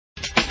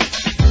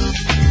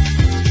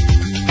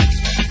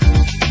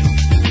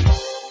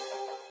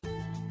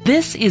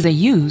This is a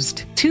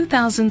used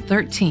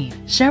 2013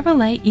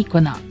 Chevrolet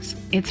Equinox.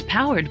 It's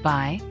powered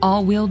by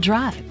all-wheel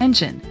drive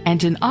engine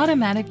and an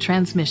automatic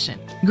transmission.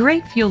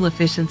 Great fuel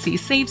efficiency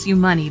saves you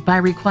money by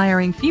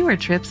requiring fewer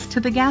trips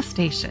to the gas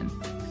station.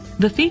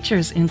 The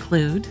features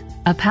include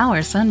a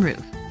power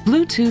sunroof,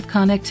 Bluetooth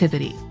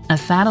connectivity, a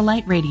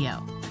satellite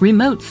radio,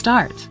 remote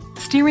start,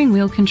 steering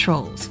wheel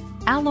controls,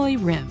 alloy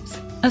rims,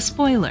 a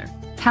spoiler,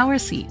 power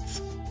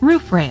seats,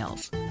 roof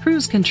rails,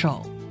 cruise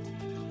control.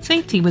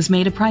 Safety was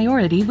made a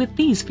priority with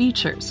these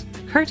features: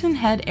 curtain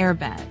head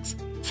airbags,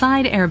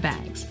 side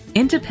airbags,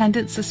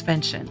 independent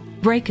suspension,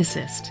 brake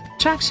assist,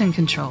 traction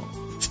control,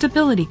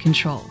 stability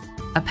control,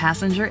 a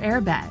passenger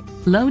airbag,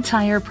 low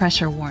tire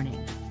pressure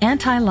warning,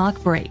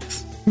 anti-lock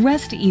brakes.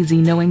 Rest easy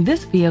knowing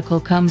this vehicle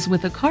comes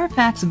with a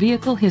Carfax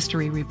Vehicle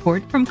History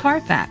Report from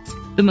Carfax,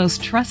 the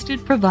most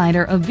trusted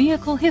provider of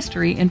vehicle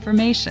history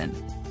information.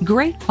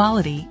 Great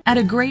quality at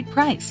a great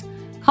price.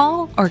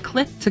 Call or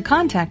click to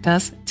contact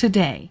us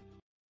today.